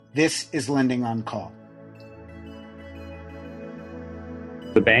This is Lending on Call.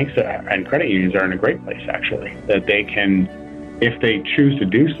 The banks and credit unions are in a great place, actually, that they can, if they choose to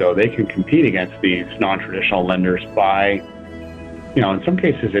do so, they can compete against these non-traditional lenders by, in some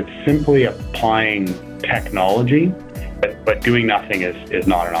cases, it's simply applying technology, but doing nothing is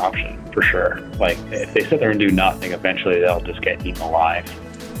not an option, for sure. Like, if they sit there and do nothing, eventually they'll just get eaten alive.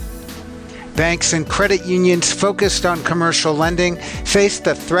 Banks and credit unions focused on commercial lending face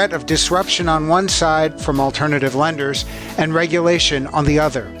the threat of disruption on one side from alternative lenders and regulation on the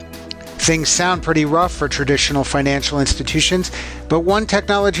other. Things sound pretty rough for traditional financial institutions, but one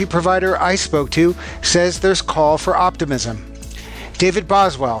technology provider I spoke to says there's call for optimism. David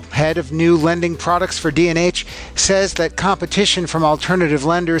Boswell, head of new lending products for D&H, says that competition from alternative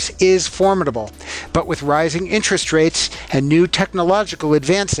lenders is formidable, but with rising interest rates and new technological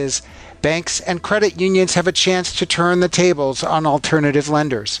advances, banks and credit unions have a chance to turn the tables on alternative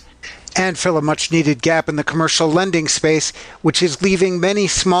lenders and fill a much-needed gap in the commercial lending space, which is leaving many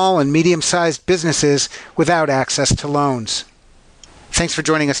small and medium-sized businesses without access to loans. Thanks for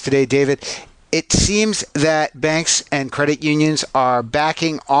joining us today, David. It seems that banks and credit unions are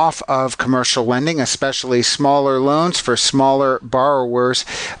backing off of commercial lending, especially smaller loans for smaller borrowers,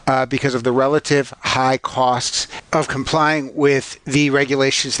 because of the relative high costs of complying with the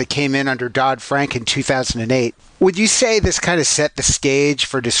regulations that came in under Dodd-Frank in 2008. Would you say this kind of set the stage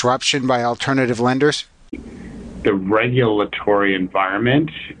for disruption by alternative lenders? The regulatory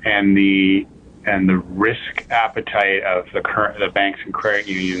environment and the risk appetite of the banks and credit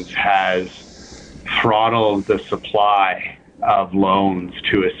unions has throttled the supply of loans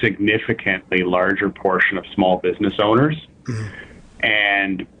to a significantly larger portion of small business owners. Mm-hmm.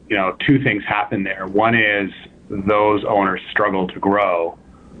 And, two things happen there. One is those owners struggle to grow.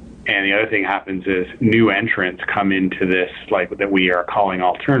 And the other thing happens is new entrants come into this, like that we are calling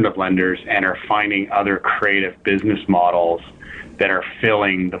alternative lenders, and are finding other creative business models that are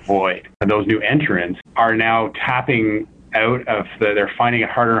filling the void. And those new entrants are now tapping out of they're finding it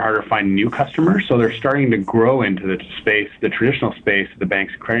harder and harder to find new customers. So they're starting to grow into the space, the traditional space that the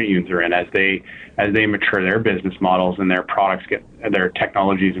banks and credit unions are in as they mature their business models and their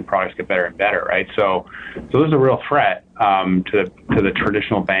technologies and products get better and better, right? So there's a real threat to the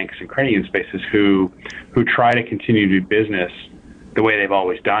traditional banks and credit union spaces who try to continue to do business the way they've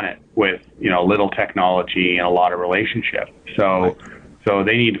always done it with, little technology and a lot of relationship. So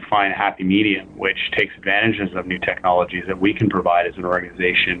they need to find a happy medium, which takes advantages of new technologies that we can provide as an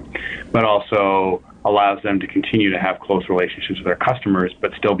organization, but also allows them to continue to have close relationships with their customers,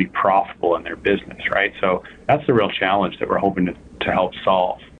 but still be profitable in their business, right? So that's the real challenge that we're hoping to help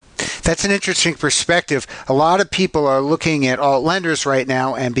solve. That's an interesting perspective. A lot of people are looking at alt lenders right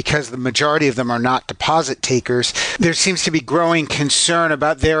now, and because the majority of them are not deposit takers, there seems to be growing concern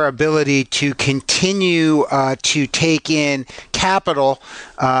about their ability to continue to take in capital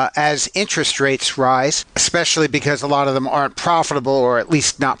as interest rates rise, especially because a lot of them aren't profitable, or at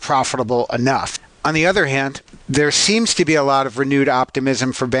least not profitable enough. On the other hand, there seems to be a lot of renewed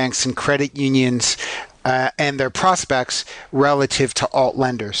optimism for banks and credit unions and their prospects relative to alt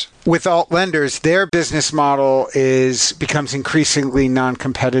lenders. With alt lenders, their business model becomes increasingly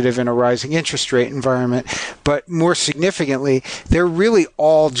non-competitive in a rising interest rate environment, but more significantly, they're really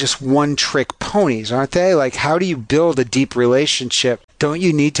all just one-trick ponies, aren't they? Like, how do you build a deep relationship? Don't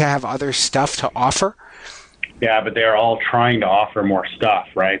you need to have other stuff to offer? Yeah, but they're all trying to offer more stuff,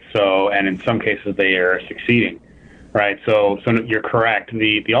 right? And in some cases, they are succeeding. Right. So you're correct.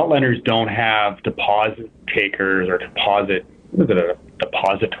 The alt lenders don't have deposit takers or depositor?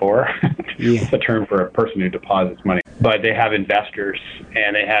 Yeah. It's a term for a person who deposits money. But they have investors,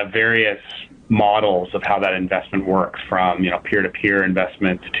 and they have various models of how that investment works, from peer-to-peer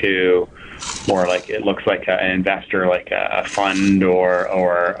investments to more like it looks like an investor, like a fund, or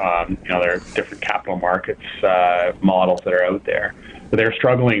there are different capital markets models that are out there. But they're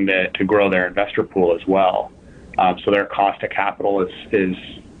struggling to grow their investor pool as well. So their cost of capital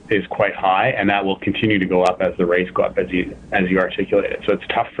is quite high, and that will continue to go up as the rates go up, as you articulated. So it's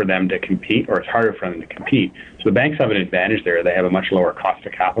tough for them to compete, or it's harder for them to compete. So the banks have an advantage there. They have a much lower cost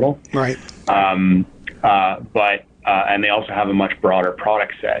of capital. Right. And they also have a much broader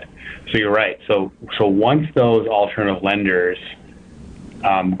product set. So you're right. So once those alternative lenders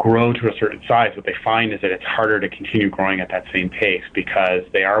grow to a certain size, what they find is that it's harder to continue growing at that same pace because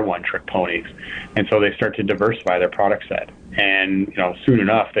they are one-trick ponies. And so they start to diversify their product set. And, soon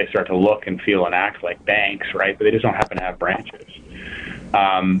enough, they start to look and feel and act like banks, right? But they just don't happen to have branches.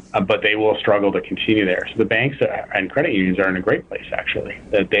 But they will struggle to continue there. So the banks and credit unions are in a great place, actually,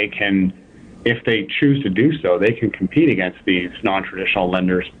 that they can if they choose to do so, they can compete against these non-traditional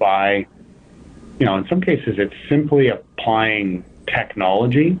lenders by, in some cases, it's simply applying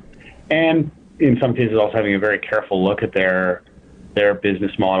technology, and in some cases also having a very careful look at their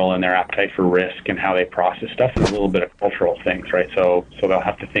business model and their appetite for risk and how they process stuff, and a little bit of cultural things, right? So they'll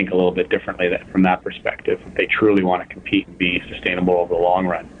have to think a little bit differently from that perspective if they truly want to compete and be sustainable over the long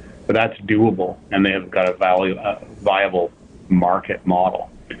run. But that's doable, and they have got a viable market model.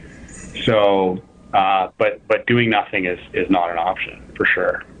 So, but doing nothing is not an option for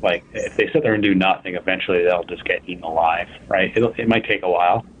sure. Like, if they sit there and do nothing, eventually they'll just get eaten alive, right? It might take a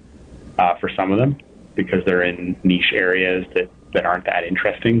while for some of them because they're in niche areas that aren't that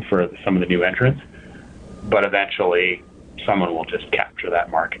interesting for some of the new entrants. But eventually, someone will just capture that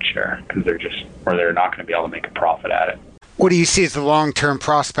market share because they're not going to be able to make a profit at it. What do you see as the long-term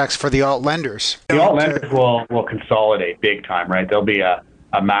prospects for the alt lenders? The alt lenders will consolidate big time, right? There'll be a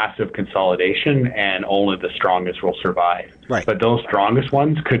massive consolidation, and only the strongest will survive. Right. But those strongest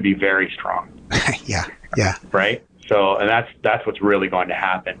ones could be very strong. Yeah. Right? So, and that's what's really going to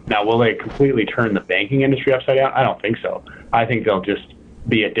happen. Now, will they completely turn the banking industry upside down? I don't think so. I think they'll just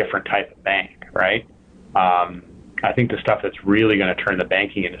be a different type of bank, right? I think the stuff that's really going to turn the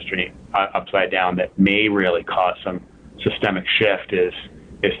banking industry upside down that may really cause some systemic shift is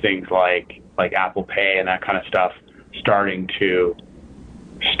things like Apple Pay and that kind of stuff starting to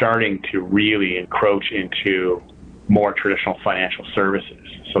really encroach into more traditional financial services.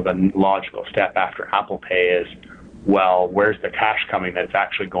 So the logical step after Apple Pay is, well, where's the cash coming that's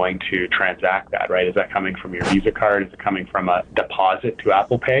actually going to transact that, right? Is that coming from your Visa card? Is it coming from a deposit to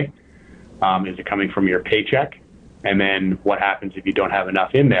Apple Pay? Is it coming from your paycheck? And then what happens if you don't have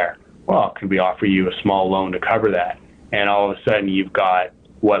enough in there? Well, can we offer you a small loan to cover that? And all of a sudden you've got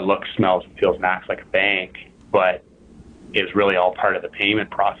what looks, smells, and feels and acts like a bank, but is really all part of the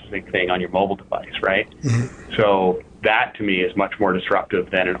payment processing thing on your mobile device, right? Mm-hmm. So that to me is much more disruptive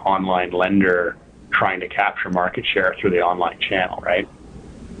than an online lender trying to capture market share through the online channel, right,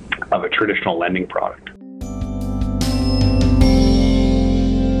 of a traditional lending product.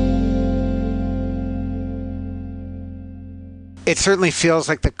 It certainly feels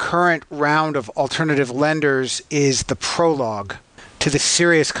like the current round of alternative lenders is the prologue to the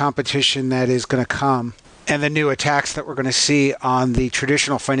serious competition that is going to come and the new attacks that we're going to see on the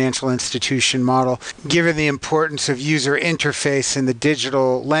traditional financial institution model. Given the importance of user interface in the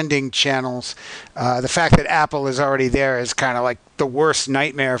digital lending channels, the fact that Apple is already there is kind of like the worst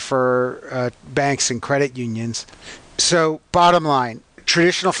nightmare for banks and credit unions. So bottom line,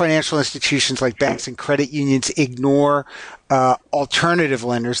 traditional financial institutions like banks and credit unions ignore alternative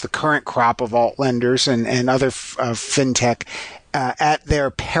lenders, the current crop of alt lenders and other fintech, at their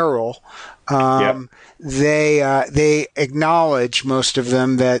peril. Yep. They acknowledge, most of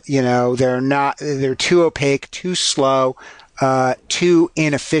them, that they're too opaque, too slow, too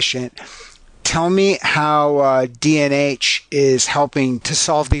inefficient. Tell me how D&H is helping to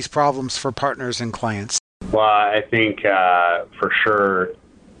solve these problems for partners and clients. Well, I think for sure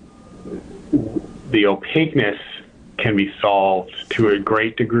the opaqueness can be solved to a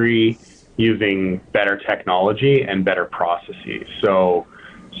great degree using better technology and better processes. So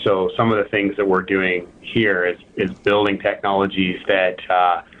some of the things that we're doing here is building technologies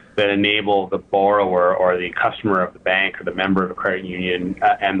that enable the borrower or the customer of the bank or the member of a credit union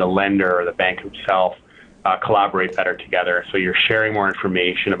and the lender or the bank itself collaborate better together. So you're sharing more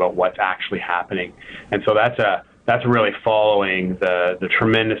information about what's actually happening. And so that's really following the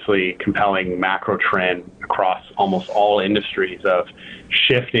tremendously compelling macro trend across almost all industries of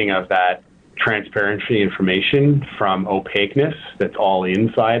shifting of that transparency information from opaqueness that's all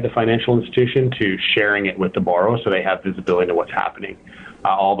inside the financial institution to sharing it with the borrower so they have visibility to what's happening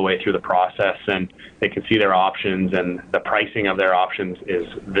all the way through the process, and they can see their options, and the pricing of their options is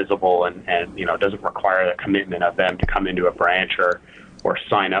visible and doesn't require the commitment of them to come into a branch or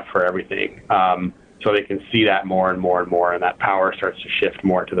sign up for everything. So they can see that more and more and more, and that power starts to shift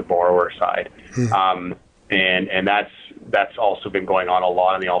more to the borrower side. And that's also been going on a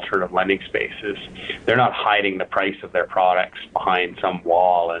lot in the alternative lending spaces. They're not hiding the price of their products behind some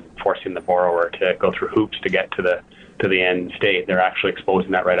wall and forcing the borrower to go through hoops to get to the end state. They're actually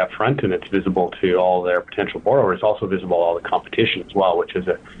exposing that right up front, and it's visible to all their potential borrowers, also visible to all the competition as well, which is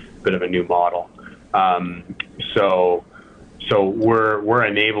a bit of a new model. So we're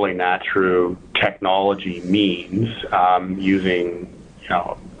enabling that through technology means, using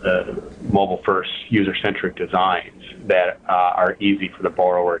mobile-first, user-centric designs that are easy for the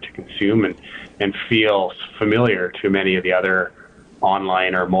borrower to consume and feel familiar to many of the other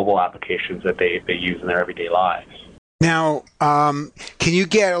online or mobile applications that they use in their everyday lives. Now, can you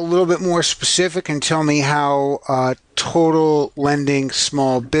get a little bit more specific and tell me how Total Lending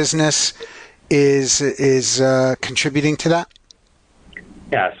Small Business is contributing to that?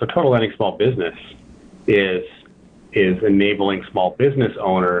 Yeah, so Total Lending Small Business is enabling small business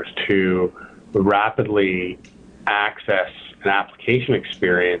owners to rapidly access an application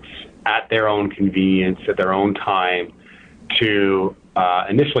experience at their own convenience, at their own time, to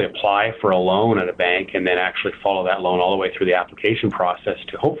initially apply for a loan at a bank and then actually follow that loan all the way through the application process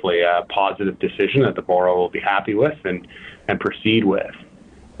to hopefully a positive decision that the borrower will be happy with and proceed with.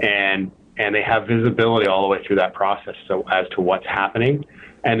 And they have visibility all the way through that process so as to what's happening,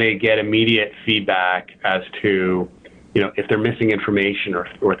 and they get immediate feedback as to if they're missing information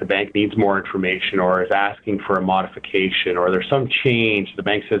or if the bank needs more information or is asking for a modification or there's some change. The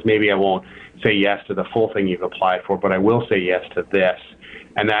bank says, maybe I won't say yes to the full thing you've applied for, but I will say yes to this.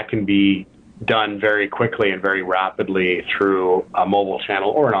 And that can be done very quickly and very rapidly through a mobile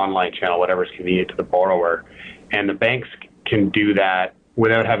channel or an online channel, whatever is convenient to the borrower. And the banks can do that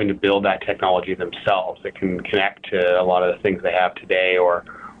without having to build that technology themselves. It can connect to a lot of the things they have today, or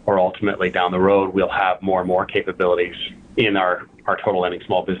ultimately down the road, we'll have more and more capabilities in our Total Lending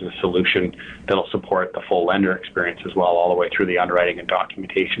Small Business solution that'll support the full lender experience as well, all the way through the underwriting and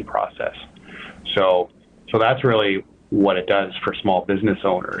documentation process. So that's really what it does for small business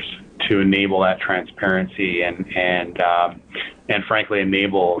owners to enable that transparency and frankly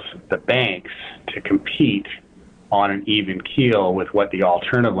enables the banks to compete on an even keel with what the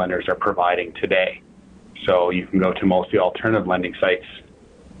alternative lenders are providing today. So you can go to most of the alternative lending sites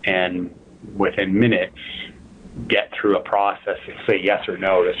and within minutes get through a process and say yes or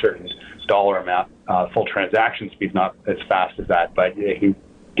no to a certain dollar amount. Full transaction speed not as fast as that, but you can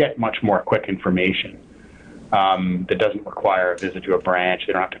get much more quick information that doesn't require a visit to a branch.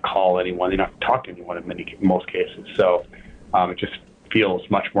 They don't have to call anyone. They don't have to talk to anyone in most cases. So it just feels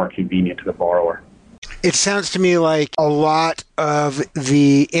much more convenient to the borrower. It sounds to me like a lot of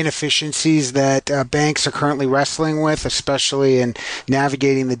the inefficiencies that banks are currently wrestling with, especially in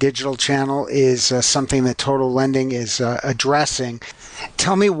navigating the digital channel, is something that Total Lending is addressing.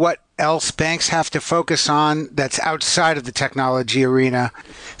 Tell me what else banks have to focus on that's outside of the technology arena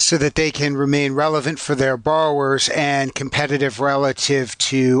so that they can remain relevant for their borrowers and competitive relative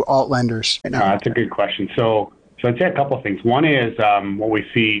to alt lenders. That's a good question. So I'd say a couple of things. One is what we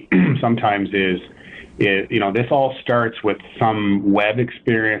see sometimes is this all starts with some web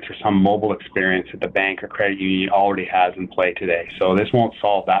experience or some mobile experience that the bank or credit union already has in play today. So this won't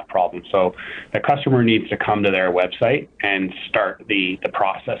solve that problem. So the customer needs to come to their website and start the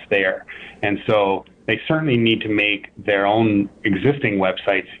process there. And so they certainly need to make their own existing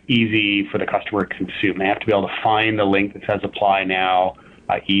websites easy for the customer to consume. They have to be able to find the link that says apply now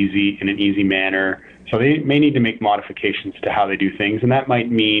in an easy manner. So they may need to make modifications to how they do things, and that might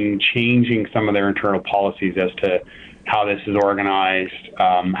mean changing some of their internal policies as to how this is organized,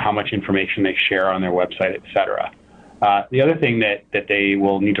 how much information they share on their website, et cetera. The other thing that they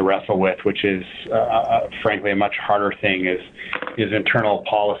will need to wrestle with, which is frankly a much harder thing, is internal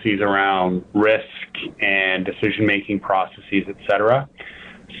policies around risk and decision-making processes, et cetera.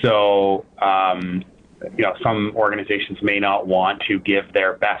 So some organizations may not want to give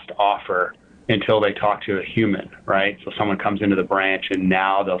their best offer until they talk to a human, right? So someone comes into the branch and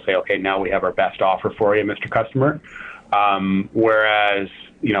now they'll say, okay, now we have our best offer for you, Mr. Customer. Whereas,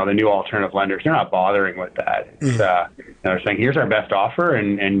 the new alternative lenders, they're not bothering with that. It's, they're saying, here's our best offer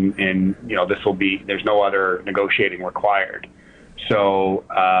and this will be, there's no other negotiating required. So,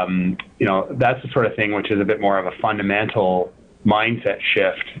 that's the sort of thing which is a bit more of a fundamental mindset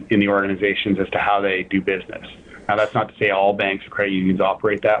shift in the organizations as to how they do business. Now, that's not to say all banks or credit unions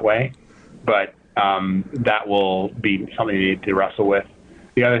operate that way, but that will be something you need to wrestle with.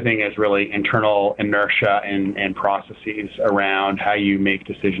 The other thing is really internal inertia and processes around how you make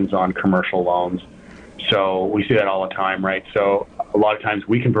decisions on commercial loans. So we see that all the time, right? So a lot of times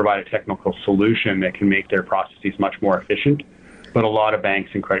we can provide a technical solution that can make their processes much more efficient, but a lot of banks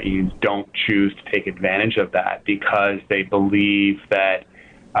and credit unions don't choose to take advantage of that because they believe that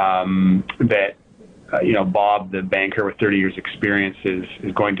Bob, the banker with 30 years experience, is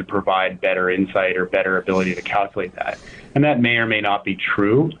going to provide better insight or better ability to calculate that. And that may or may not be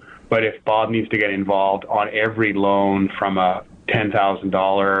true, but if Bob needs to get involved on every loan from a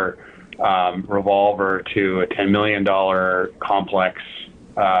 $10,000 revolver to a $10 million complex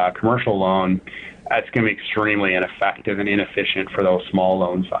commercial loan, that's going to be extremely ineffective and inefficient for those small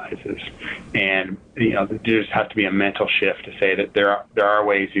loan sizes. And there just has to be a mental shift to say that there are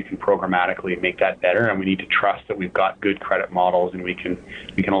ways you can programmatically make that better, and we need to trust that we've got good credit models and we can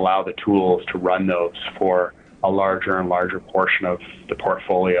allow the tools to run those for a larger and larger portion of the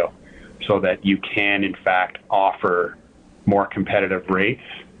portfolio so that you can, in fact, offer more competitive rates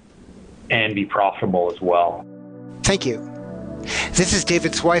and be profitable as well. Thank you. This is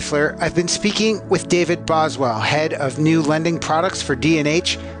David Zweifler. I've been speaking with David Boswell, head of new lending products for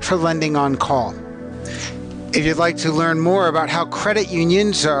D&H for Lending on Call. If you'd like to learn more about how credit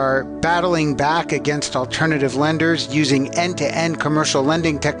unions are battling back against alternative lenders using end-to-end commercial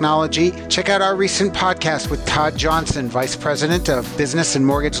lending technology, check out our recent podcast with Todd Johnson, Vice President of Business and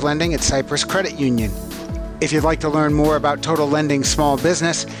Mortgage Lending at Cyprus Credit Union. If you'd like to learn more about Total Lending Small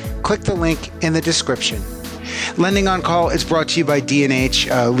Business, click the link in the description. Lending on Call is brought to you by D&H,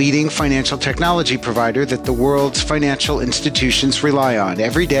 a leading financial technology provider that the world's financial institutions rely on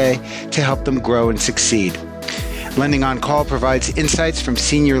every day to help them grow and succeed. Lending on Call provides insights from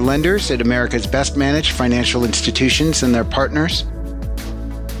senior lenders at America's best managed financial institutions and their partners.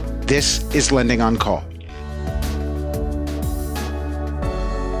 This is Lending on Call.